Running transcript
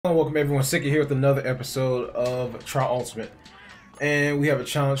Welcome everyone, Sika here with another episode of Trial Ultimate. And we have a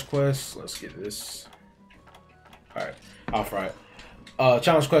challenge quest. Let's get this. Alright, off right.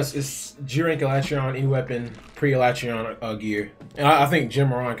 Challenge quest is G-Rank Alatreon, any weapon, pre-Alatreon gear. And I think Jim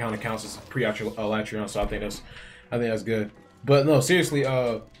Moran kind of counts as pre-Alatreon, so I think that's good. But no, seriously,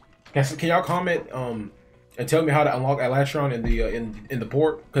 can y'all comment and tell me how to unlock Alatreon in the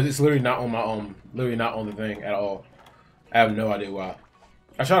port? Because it's literally not on my literally not on the thing at all. I have no idea why.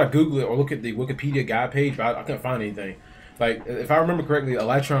 I tried to Google it or look at the Wikipedia guide page, but I couldn't find anything. Like, if I remember correctly,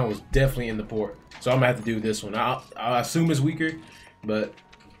 Alatreon was definitely in the port. So I'm going to have to do this one. I assume it's weaker, but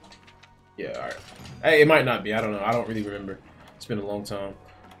yeah, alright. Hey, it might not be. I don't know. I don't really remember. It's been a long time.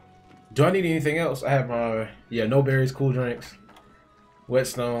 Do I need anything else? I have my, no berries, cool drinks,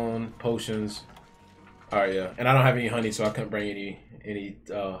 whetstone, potions. Alright, yeah. And I don't have any honey, so I couldn't bring any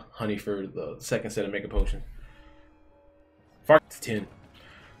honey for the second set of Mega Potion. 10.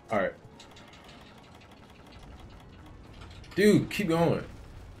 Alright. Dude, keep going.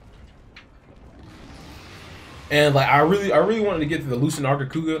 And like I really wanted to get to the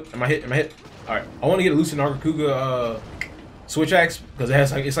Lucinaga Kuga. Am I hit? Alright. I want to get a Lucinaga Kuga switch axe because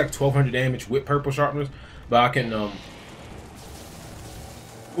it's like 1200 damage with purple sharpness. But I can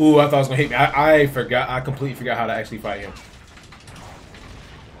Ooh, I thought it was gonna hit me. I completely forgot how to actually fight him.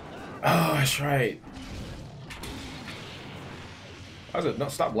 Oh, that's right. How's it? No,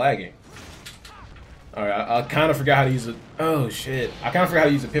 stop lagging. Alright, I kind of forgot how to use it. Oh shit! I kind of forgot how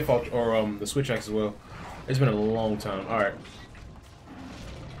to use the pitfall or the switch axe as well. It's been a long time. Alright,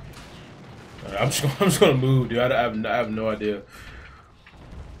 I'm just gonna move, dude. I have no idea.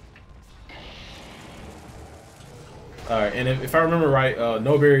 Alright, and if I remember right,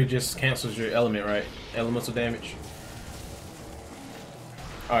 no berry just cancels your element, right? Elemental damage.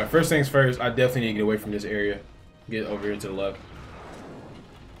 Alright, first things first. I definitely need to get away from this area. Get over here to the left.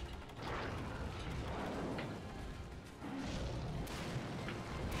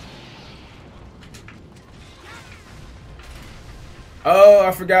 Oh,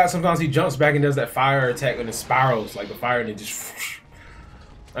 I forgot. Sometimes he jumps back and does that fire attack and it spirals like the fire and it just.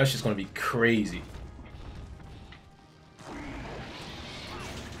 That's just gonna be crazy.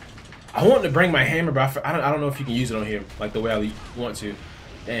 I want to bring my hammer, but I don't know if you can use it on him like the way I want to.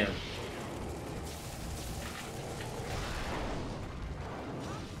 Damn.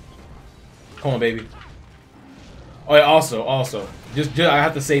 Come on, baby. Oh yeah. Also, just I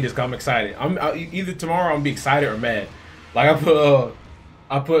have to say this because I'm excited. Either tomorrow I'm gonna be excited or mad. Like I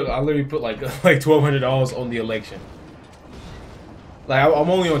literally put like $1,200 on the election. Like I'm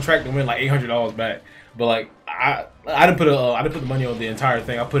only on track to win like $800 back, but like I didn't put the money on the entire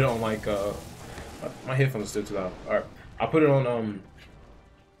thing. I put it on like my headphones are still too loud. All right, I put it on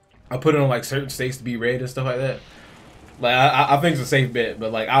like certain states to be red and stuff like that. Like I think it's a safe bet,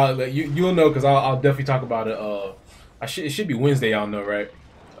 but like you'll know because I'll definitely talk about it. It should be Wednesday, y'all know, right?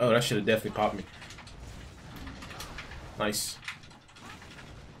 Oh, that should have definitely popped me. Nice.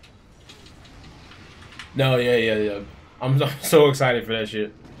 No, yeah. I'm so excited for that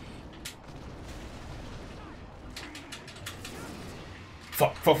shit.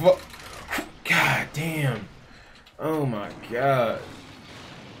 Fuck. God damn. Oh my god.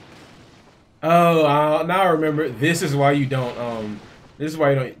 Oh, now I remember. This is why you don't. This is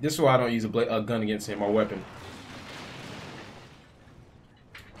why I don't use a gun against him or weapon.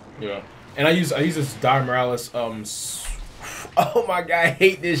 Yeah. And I use this Dire Morales. Oh my god, I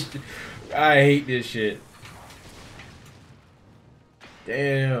hate this. I hate this shit.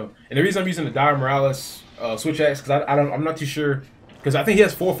 Damn. And the reason I'm using the Dire Morales switch axe because I'm not too sure because I think he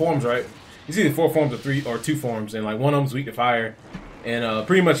has 4 forms, right? He's either 4 forms or 2 forms, and like one of them's weak to fire, and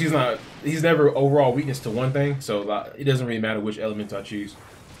pretty much he's never overall weakness to one thing, so it doesn't really matter which element I choose.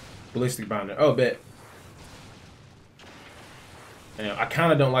 Ballistic binder. Oh, bet. And I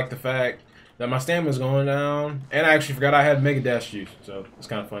kind of don't like the fact that my stamina's going down, and I actually forgot I had Mega Dash juice, so it's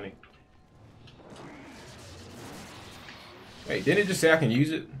kind of funny. Wait, didn't it just say I can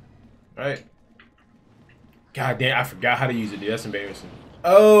use it? Right? God damn, I forgot how to use it, dude. That's embarrassing.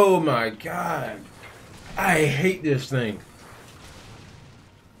 Oh my god. I hate this thing.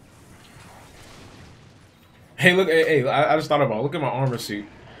 Hey, look, hey, I just thought about it. Look at my armor suit.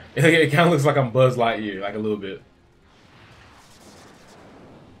 It kind of looks like I'm Buzz Lightyear, like a little bit.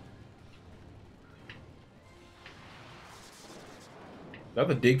 Is that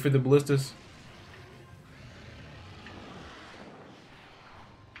the dig for the ballistas?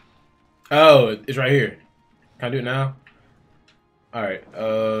 Oh, it's right here. Can I do it now? Alright,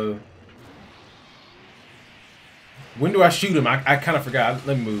 when do I shoot him? I kind of forgot.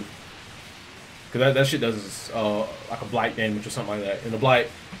 Let me move. Because that shit does like a blight damage or something like that. And the blight,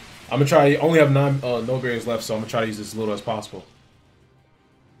 I'm gonna try. Only have 9 no berries left, so I'm gonna try to use this as little as possible.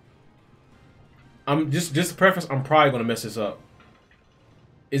 I'm just to preface. I'm probably gonna mess this up.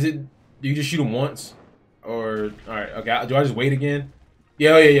 Is it? Do you just shoot him once, or all right? Okay. Do I just wait again?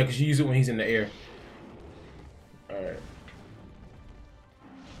 Yeah, yeah, yeah. Because you use it when he's in the air. All right.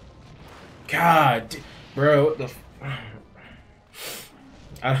 God, bro, what the?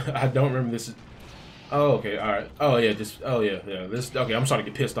 I don't remember this. Oh, okay, all right. Oh yeah, just yeah. This okay. I'm starting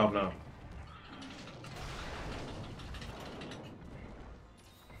to get pissed off now.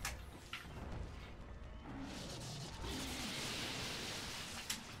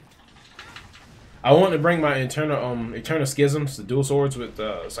 I want to bring my Eternal Schisms, the dual swords with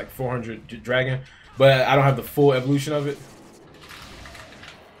it's like 400 dragon, but I don't have the full evolution of it.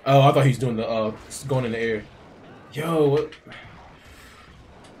 Oh, I thought he was doing the going in the air. Yo, what?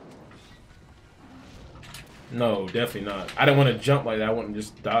 No, definitely not. I didn't want to jump like that. I want to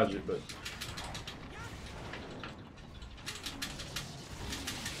just dodge it, but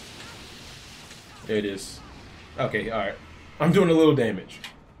there it is. Okay, all right. I'm doing a little damage.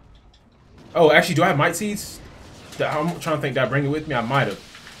 Oh, actually, do I have Might Seeds? I'm trying to think. Did I bring it with me? I might have.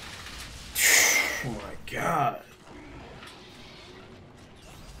 Oh my god.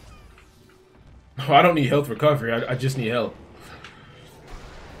 Oh, I don't need health recovery. I just need health.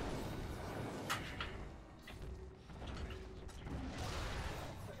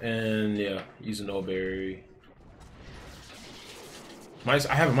 And yeah, using no berry. I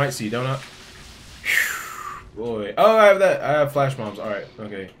have a Might Seed, don't I? Boy. Oh, I have that. I have Flash Bombs. Alright,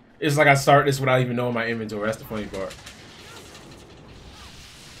 okay. It's like I start this without even knowing my inventory. That's the funny part.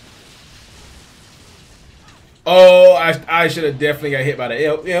 Oh, I should have definitely got hit by that.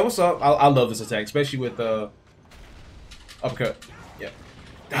 Yeah, what's up? I love this attack, especially with uppercut. Yeah.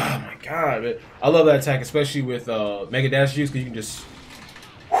 Oh my god, man. I love that attack, especially with Mega Dash juice, because you can just.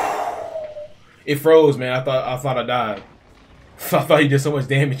 It froze, man. I thought I died. I thought he did so much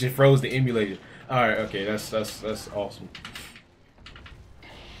damage. It froze the emulator. All right, okay, that's awesome.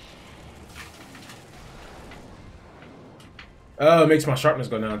 Oh, it makes my sharpness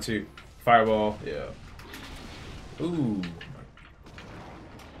go down too. Fireball, yeah. Ooh.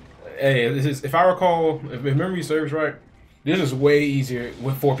 Hey, this is, if I recall, if memory serves right, this is way easier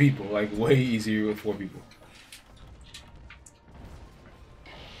with 4 people. Like way easier with 4 people.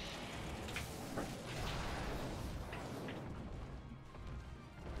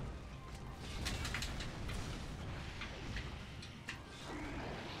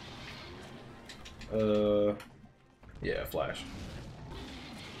 Yeah, Flash.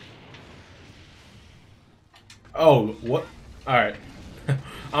 Oh, what? All right.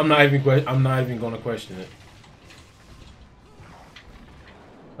 I'm not even going to question it.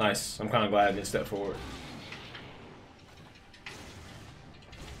 Nice. I'm kind of glad I didn't step forward.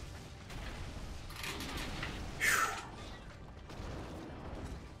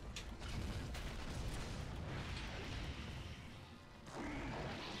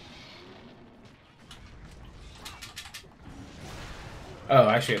 Oh,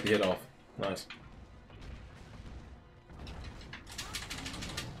 I actually have to hit off. Nice.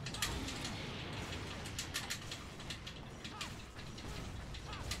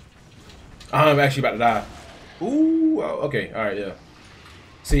 I'm actually about to die. Ooh, okay, all right, yeah.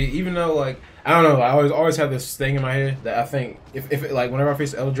 See, even though like I don't know, I always have this thing in my head that I think if like whenever I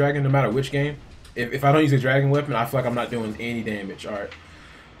face Elder Dragon, no matter which game, if I don't use a dragon weapon, I feel like I'm not doing any damage. All right.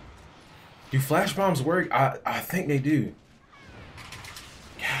 Do flash bombs work? I think they do.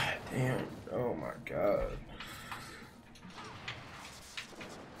 God damn. Oh my god.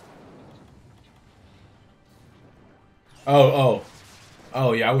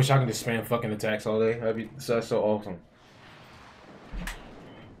 Oh yeah, I wish I could just spam fucking attacks all day. That's so awesome.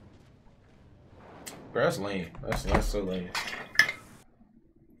 Bro, that's lame. That's so lame.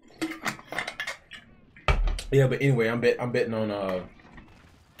 Yeah, but anyway, I'm betting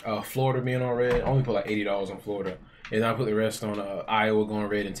on Florida being on red. I only put like $80 on Florida, and I put the rest on Iowa going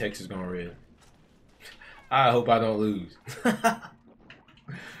red and Texas going red. I hope I don't lose.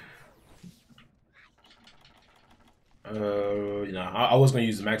 You know, I was gonna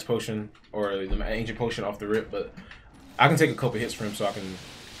use the max potion or the ancient potion off the rip, but I can take a couple hits for him,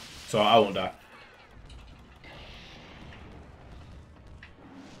 so I won't die.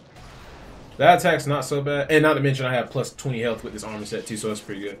 That attack's not so bad, and not to mention I have plus 20 health with this armor set too, so that's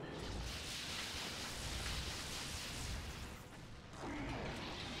pretty good.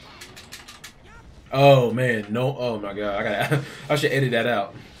 Oh man, no! Oh my god, I should edit that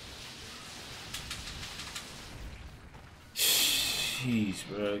out. Jeez,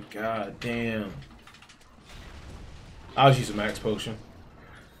 bro. God damn. I'll just use a max potion.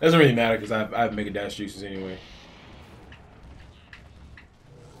 Doesn't really matter because I have Mega Dash juices anyway.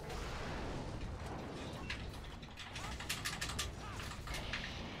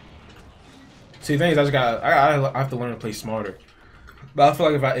 See, the thing is, I have to learn to play smarter. But I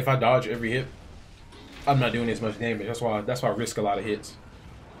feel like if I dodge every hit, I'm not doing as much damage. That's why I risk a lot of hits.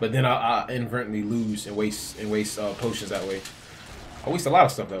 But then I inadvertently lose and waste potions that way. I waste a lot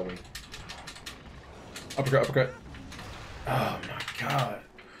of stuff that way. Uppercut, uppercut. Oh my god.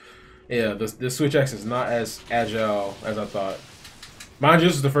 Yeah, the Switch X is not as agile as I thought. Mind you,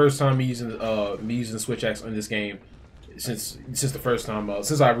 this is the first time me using the Switch X in this game since the first time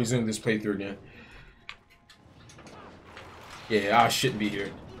since I resumed this playthrough again. Yeah, I shouldn't be here.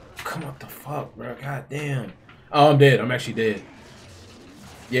 Come on, the fuck, bro. God damn. Oh, I'm dead. I'm actually dead.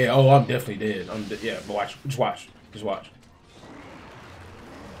 Yeah. Oh, I'm definitely dead. Yeah, but watch. Just watch. Just watch.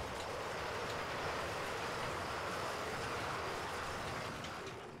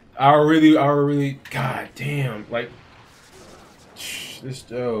 I really. God damn. Like, this.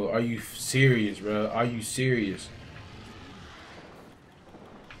 Oh, are you serious, bro? Are you serious?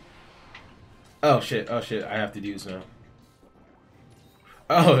 Oh shit. Oh shit. I have to do this now.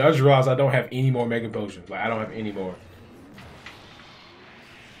 Oh, I just realized I don't have any more Mega Potions. Like, I don't have any more.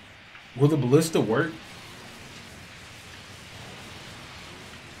 Will the Ballista work?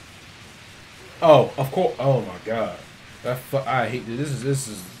 Oh, of course. Oh my god. I hate this. This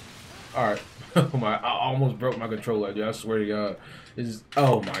is. All right. Oh my! I almost broke my controller, dude. I swear to God. This is.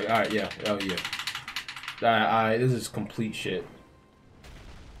 Oh my. All right. Yeah. Oh yeah. This is complete shit.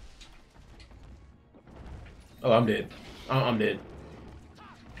 Oh, I'm dead. I'm dead.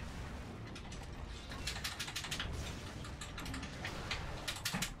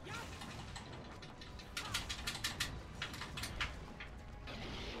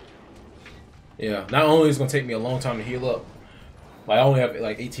 Yeah, not only is it gonna take me a long time to heal up, like I only have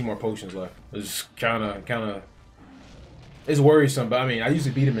like 18 more potions left. It's kind of, it's worrisome. But I mean, I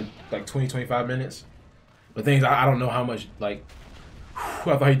usually beat him in like 20-25 minutes. But things I don't know how much. Like,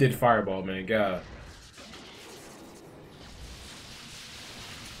 whew, I thought he did Fireball, man. God.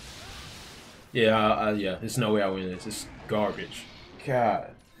 Yeah, yeah. There's no way I win this. It's garbage.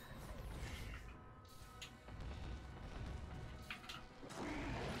 God.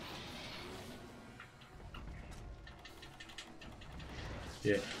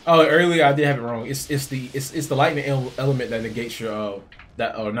 Yeah. Oh, earlier I did have it wrong. It's the lightning element that negates your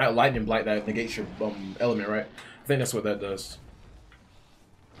that or not lightning blight that negates your element, right? I think that's what that does.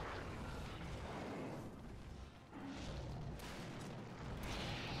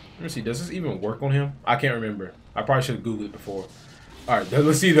 Let me see. Does this even work on him? I can't remember. I probably should have googled it before. All right.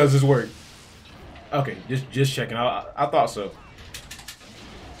 Let's see. Does this work? Okay. Just checking. I thought so.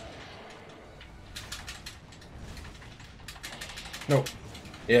 Nope.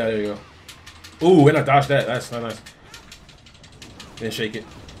 Yeah, there you go. Ooh, and I dodged that. That's not nice. Then shake it.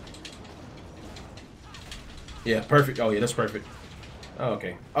 Yeah, perfect. Oh, yeah, that's perfect. Oh,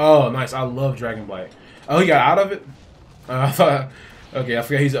 okay. Oh, nice. I love Dragon Blight. Oh, he got out of it? I thought... Okay, I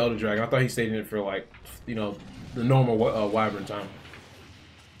forgot he's an Elder Dragon. I thought he stayed in it for, like, you know, the normal Wyvern time.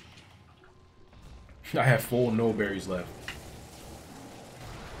 I have 4 no berries left.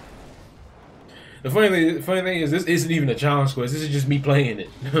 The funny thing is, this isn't even a challenge quest. This is just me playing it,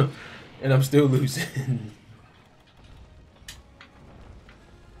 and I'm still losing.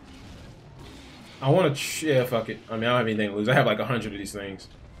 I want to, yeah, fuck it. I mean, I don't have anything to lose. I have like 100 of these things.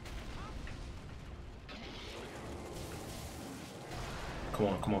 Come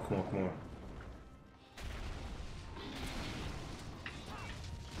on, come on, come on, come on.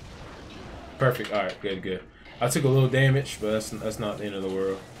 Perfect. All right, good, good. I took a little damage, but that's not the end of the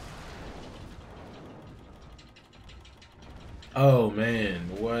world. Oh man,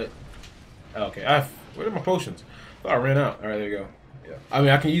 what? Okay, where are my potions? Oh, I ran out. All right, there you go. Yeah. I mean,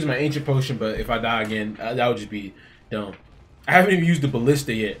 I can use my ancient potion, but if I die again, that would just be dumb. I haven't even used the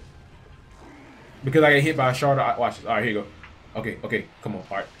ballista yet because I got hit by a shard. Watch this. All right, here you go. Okay, okay, come on.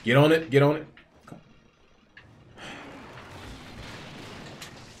 All right, get on it. Get on it. Come on.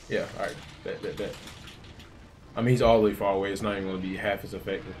 Yeah. All right. Bet. I mean, he's all the way far away. It's not even going to be half as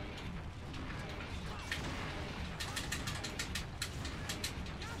effective.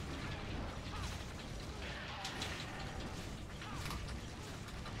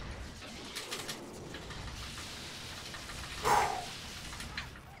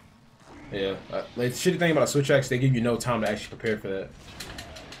 Yeah, like the shitty thing about Switch X, they give you no time to actually prepare for that.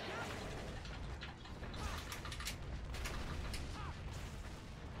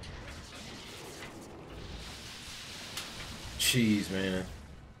 Jeez, man.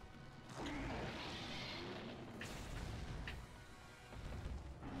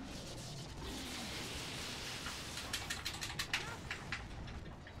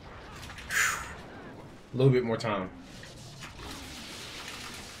 A little bit more time.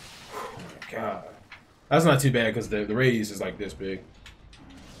 Oh my god. That's not too bad because the radius is like this big.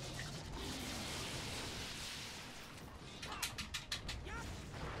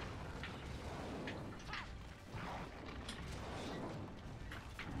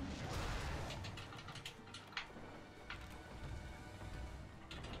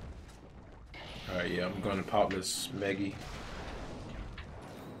 Alright, yeah, I'm gonna pop this Meggy.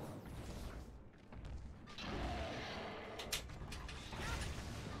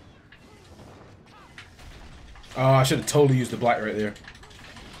 Oh, I should have totally used the black right there.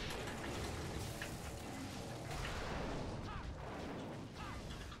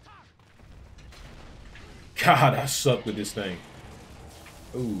 God, I suck with this thing.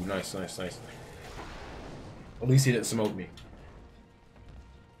 Ooh, nice, nice, nice. At least he didn't smoke me.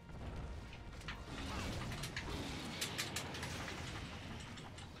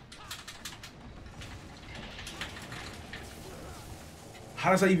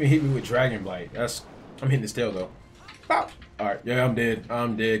 How does that even hit me with Dragon Blight? I'm hitting his tail though. Bop. All right, yeah, I'm dead.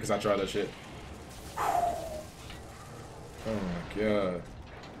 I'm dead because I tried that shit. Oh my god.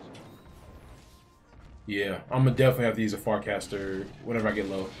 Yeah, I'm gonna definitely have to use a Farcaster whenever I get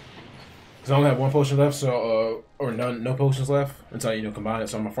low. Cause I only have one potion left, so or no potions left until combine it.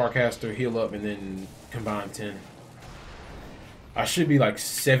 So I'm a Farcaster, heal up, and then combine 10. I should be like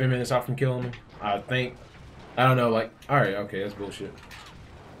 7 minutes out from killing him. I think. I don't know. Like, all right, okay, that's bullshit.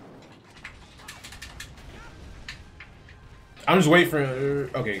 I'm just waiting for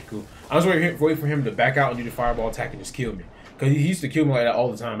okay, cool. I'm just waiting for him to back out and do the fireball attack and just kill me. Cause he used to kill me like that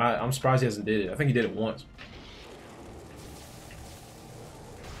all the time. I'm surprised he hasn't did it. I think he did it once.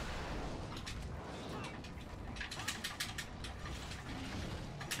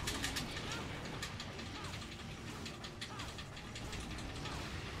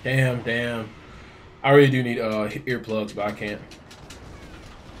 Damn. I really do need earplugs, but I can't.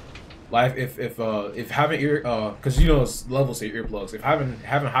 Like if having because it's levels to earplugs. If having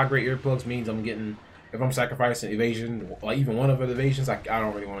high grade earplugs means I'm getting, if I'm sacrificing evasion, like even one of the evasions, I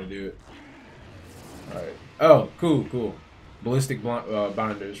don't really want to do it. All right. Oh, cool. Ballistic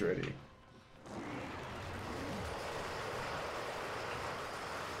binders ready.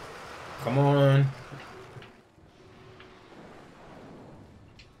 Come on.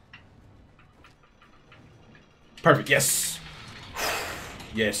 Perfect. Yes.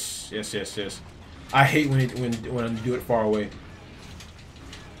 Yes. I hate when I do it far away.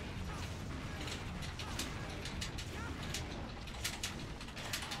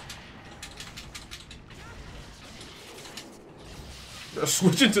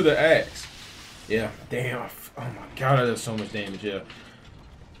 Switching to the axe. Yeah. Damn. Oh my god, that does so much damage. Yeah.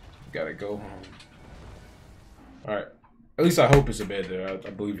 Gotta go home. All right. At least I hope it's a bed there. I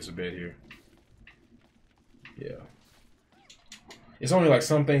believe it's a bed here. Yeah. It's only like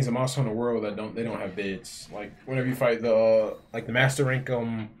some things in Monster Hunter World that don't have beds. Like whenever you fight the like the Master Rank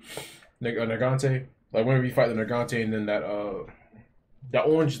Nergante, like whenever you fight the Nergante and then the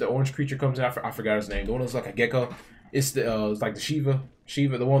orange creature comes out. I forgot his name. The one that's like a gecko. It's like the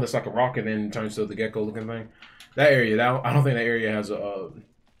Shiva, the one that's like a rock and then turns to the gecko looking thing. That area, I don't think that area has a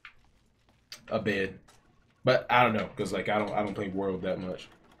bed, but I don't know because like I don't play World that much.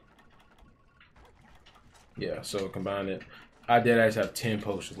 Yeah, so combine it. I did actually have 10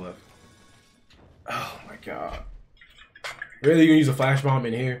 potions left. Oh my god! Really, you gonna use a flash bomb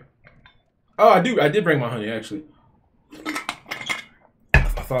in here? Oh, I did bring my honey actually. I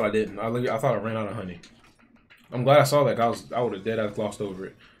thought I didn't. I thought I ran out of honey. I'm glad I saw that. I would have dead ass glossed over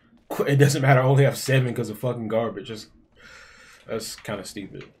it. It doesn't matter. I only have 7 because of fucking garbage. That's kind of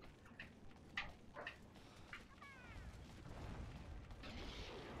stupid.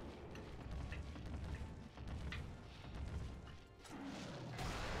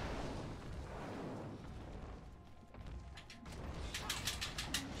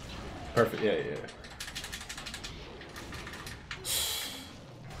 Perfect. Yeah.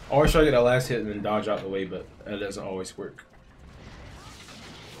 Always try to get that last hit and then dodge out the way, but that doesn't always work.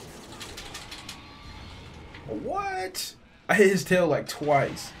 What? I hit his tail like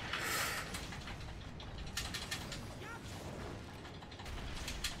twice.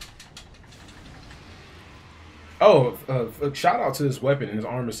 Oh, shout out to this weapon and his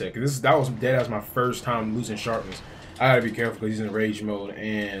armor set. Cause that was dead as my first time losing sharpness. I gotta be careful because he's in rage mode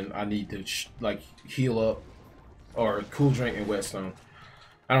and I need to like heal up or cool drink and whetstone.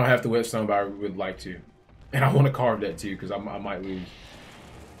 I don't have the whetstone, but I would like to, and I want to carve that too because I might lose.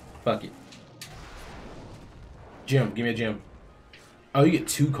 Fuck it. Gem, give me a gem. Oh, you get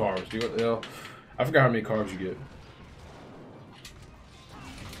 2 carbs. Dude. What the hell? I forgot how many carbs you get.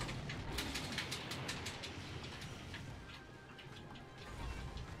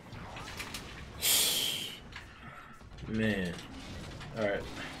 Man. Alright.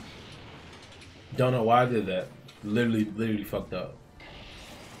 Don't know why I did that. Literally fucked up.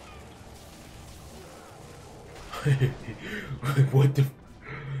 What the?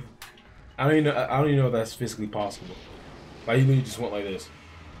 I don't even know if that's physically possible. Like, you literally just went like this.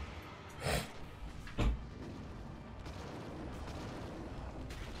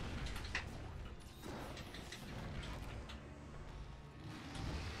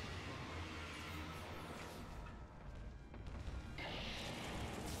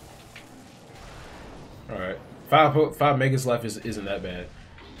 All right, five megas left isn't that bad.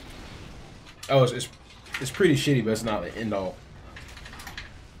 Oh, it's pretty shitty, but it's not the end all.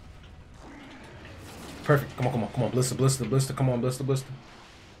 Perfect. Come on. Blister. Come on, Blister.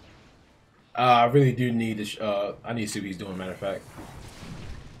 I really do need to. I need to see what he's doing. Matter of fact,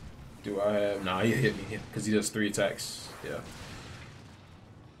 do I have? Nah, he hit me because he does 3 attacks. Yeah.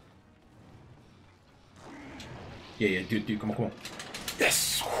 Yeah. Dude. Come on.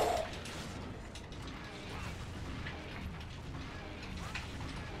 Yes.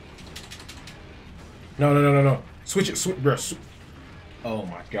 No. Switch it, bro. Oh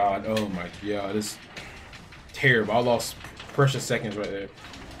my god. This terrible. I lost precious seconds right there.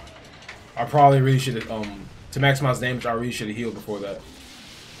 I probably really should have, to maximize damage, I really should have healed before that.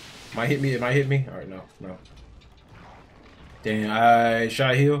 Might hit me. It might hit me. All right, no. Damn, should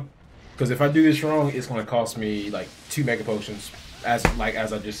I heal? Because if I do this wrong, it's gonna cost me like 2 mega potions. As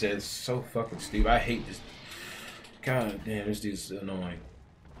I just said, it's so fucking stupid. I hate this. God damn, this dude's annoying.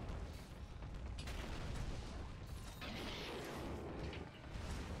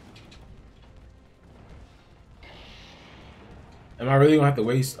 Am I really gonna have to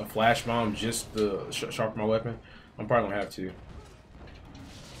waste a flash bomb just to sharpen my weapon? I'm probably gonna have to.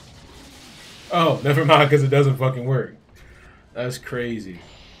 Oh, never mind, because it doesn't fucking work. That's crazy.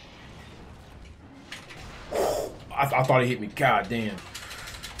 I thought he hit me. God damn.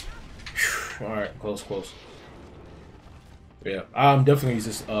 Alright, close. Yeah, I'm definitely gonna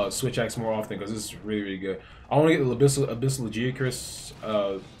use this switch axe more often because this is really good. I want to get the Abyssal Geocris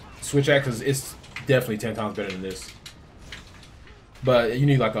switch axe because it's definitely 10 times better than this. But you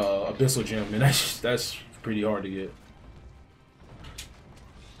need like a Abyssal gem, and that's pretty hard to get.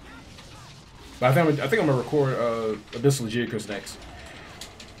 But I think I'm gonna record Abyssal Geocris next.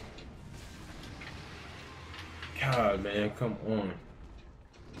 God, man, come on.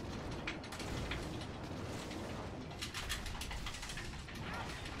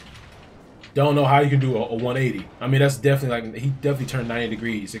 Don't know how you can do a 180. I mean, that's definitely like, he definitely turned 90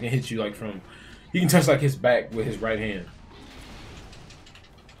 degrees. It can hit you like from, he can touch like his back with his right hand.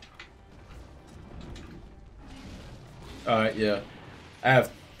 Alright, yeah. I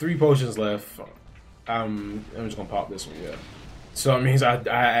have 3 potions left. I'm just gonna pop this one, yeah. So it means I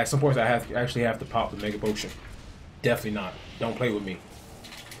at some point I actually have to pop the mega potion. Definitely not. Don't play with me.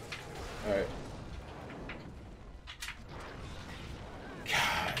 Alright.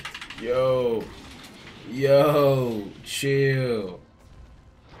 God. Yo, chill.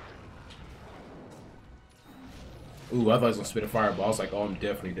 Ooh, I thought he was gonna spit a fireball. I was like, oh, I'm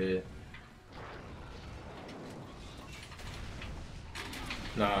definitely dead.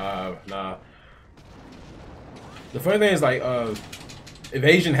 Nah. The funny thing is, like,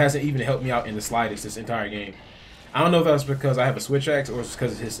 evasion hasn't even helped me out in the slightest this entire game. I don't know if that's because I have a switch axe or it's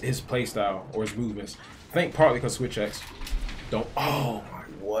because of his playstyle or his movements. I think partly because switch axe don't. Oh my,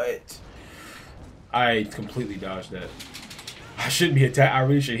 what? I completely dodged that. I shouldn't be attacked. I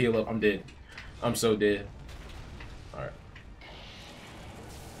really should heal up. I'm dead. I'm so dead.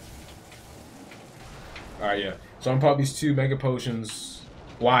 Alright, yeah. So I'm gonna pop these 2 mega potions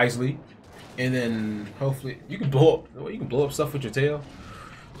wisely, and then hopefully you can blow up stuff with your tail.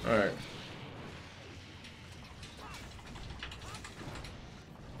 All right.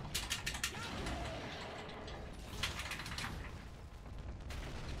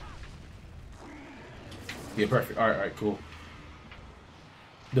 Yeah, perfect. All right, cool.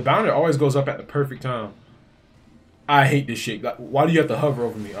 The bounder always goes up at the perfect time. I hate this shit. Like, why do you have to hover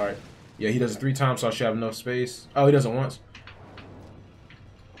over me? All right. Yeah, he does it 3 times, so I should have enough space. Oh, he does it once.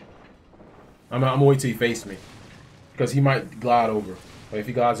 I'm gonna wait till he faces me, because he might glide over. But if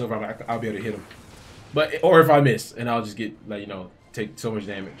he glides over, I'll be able to hit him. But or if I miss, and I'll just get, like, take so much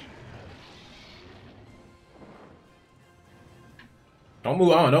damage. Don't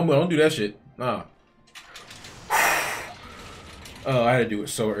move on. Don't do that shit. Nah. Oh, I had to do it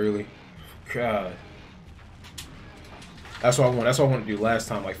so early. God. That's what I want. That's what I wanted to do last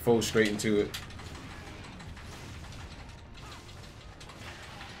time. Like, fold straight into it.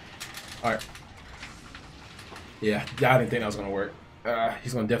 All right. Yeah, I didn't think that was gonna work.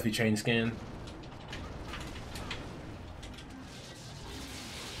 He's gonna definitely change skin.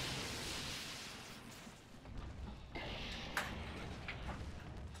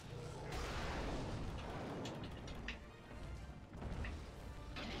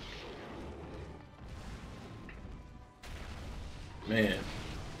 Man.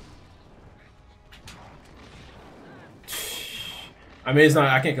 I mean, it's not.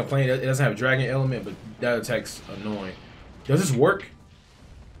 I can't complain. It doesn't have a dragon element, but that attack's annoying. Does this work?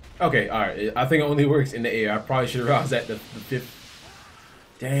 Okay, all right. I think it only works in the air. I probably should have realized that the fifth.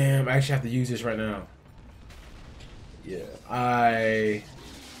 Damn, I actually have to use this right now. Yeah, okay,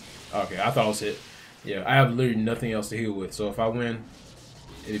 I thought I was hit. Yeah, I have literally nothing else to heal with. So if I win,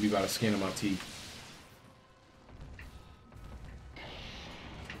 it'll be by the skin of my teeth.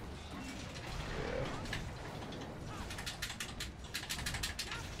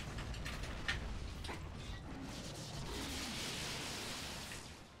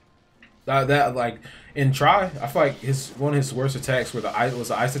 That like in Try, I feel like one of his worst attacks was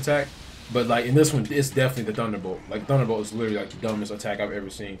the ice attack, but like in this one, it's definitely the Thunderbolt. Like Thunderbolt is literally like the dumbest attack I've ever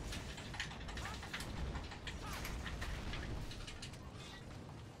seen.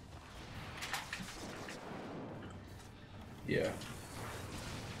 Yeah,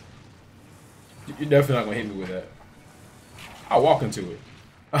 you're definitely not gonna hit me with that. I'll walk into it.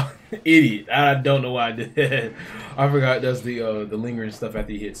 Idiot! I don't know why I did that. I forgot it does the lingering stuff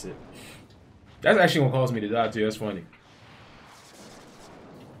after he hits it. That's actually what caused me to die too. That's funny.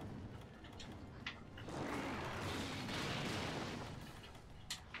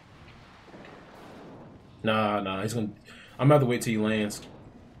 Nah. He's gonna. I'm gonna have to wait till he lands.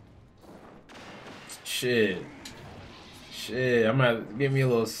 Shit. I'm gonna have to give me a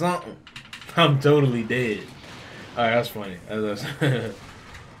little something. I'm totally dead. All right, that's funny.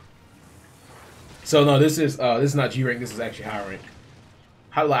 So no, this is not G rank. This is actually high rank.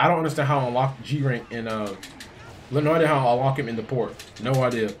 I don't understand how I unlock G rank in no idea how I unlock him in the port. No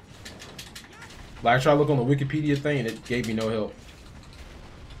idea. Like I tried to look on the Wikipedia thing and it gave me no help.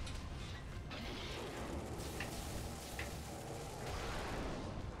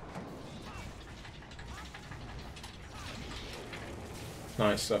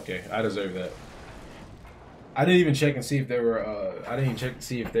 Nice. Okay, I deserve that. I didn't even check and see if there were. I didn't even check to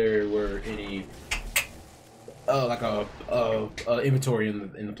see if there were any. Like a inventory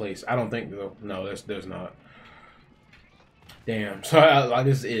in the place. I don't think though. No, there's not. Damn. So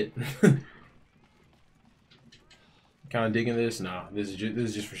this is it. Kind of digging this. Nah, this is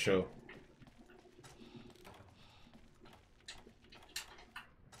just for show.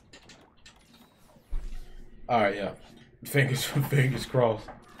 All right, yeah. Fingers crossed.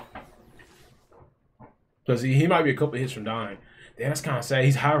 Because he might be a couple hits from dying. Damn, that's kind of sad.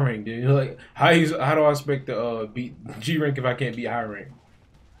 He's high rank, dude. Like how do I expect to beat G rank if I can't beat high rank?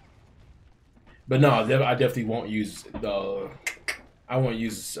 But no, I definitely won't use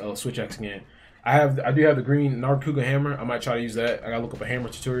Switch Axe again. I do have the green Narkuga hammer. I might try to use that. I gotta look up a hammer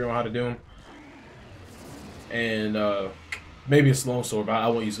tutorial on how to do them. And maybe a slow sword, but I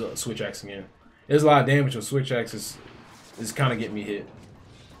won't use Switch Axe again. There's a lot of damage with Switch Axe is kind of getting me hit.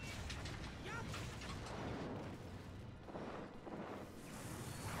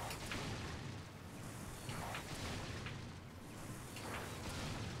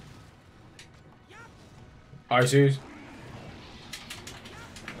 Are you serious?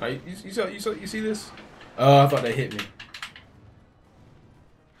 You see this? I thought that hit me.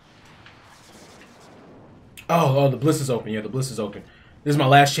 Oh, the bliss is open. Yeah, the bliss is open. This is my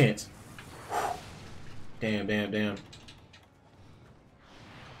last chance. Damn.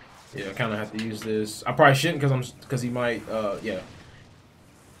 Yeah, I kind of have to use this. I probably shouldn't because he might. Yeah.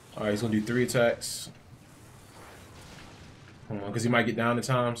 All right, he's gonna do 3 attacks. Because he might get down in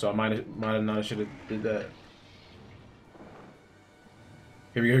time, so I might have not should have did that.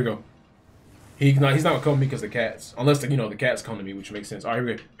 Here we go. He's not gonna come to me because the cats, unless the cats come to me, which makes sense. All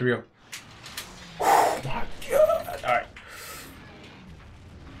right, here we go. Oh my god! All right.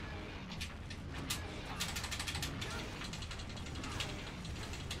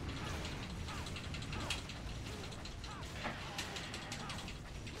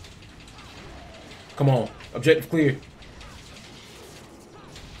 Come on, objective clear.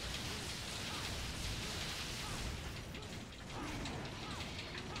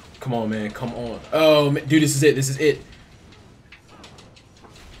 Come on, man. Come on. Oh, man. Dude, this is it. This is it.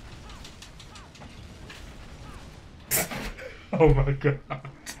 Oh my god.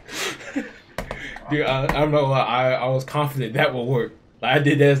 Dude, I'm not gonna lie. I was confident that will work. Like, I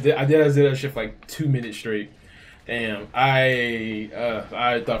did that shit for like 2 minutes straight. Damn. I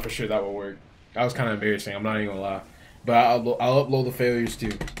thought for sure that would work. That was kind of embarrassing. I'm not even gonna lie. But I'll upload the failures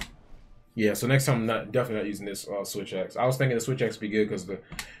too. Yeah, so next time I'm definitely not using this Switch Axe. I was thinking the Switch Axe would be good because the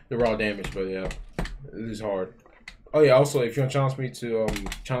raw damage, but yeah, this is hard. Oh yeah, also if you want to challenge me to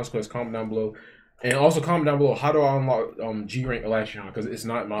challenge quest, comment down below, and also comment down below how do I unlock G rank Alatreon because it's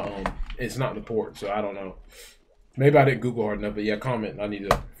not my it's not the port, so I don't know. Maybe I didn't Google hard enough, but yeah, comment. I need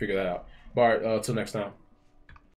to figure that out. Bart, till next time.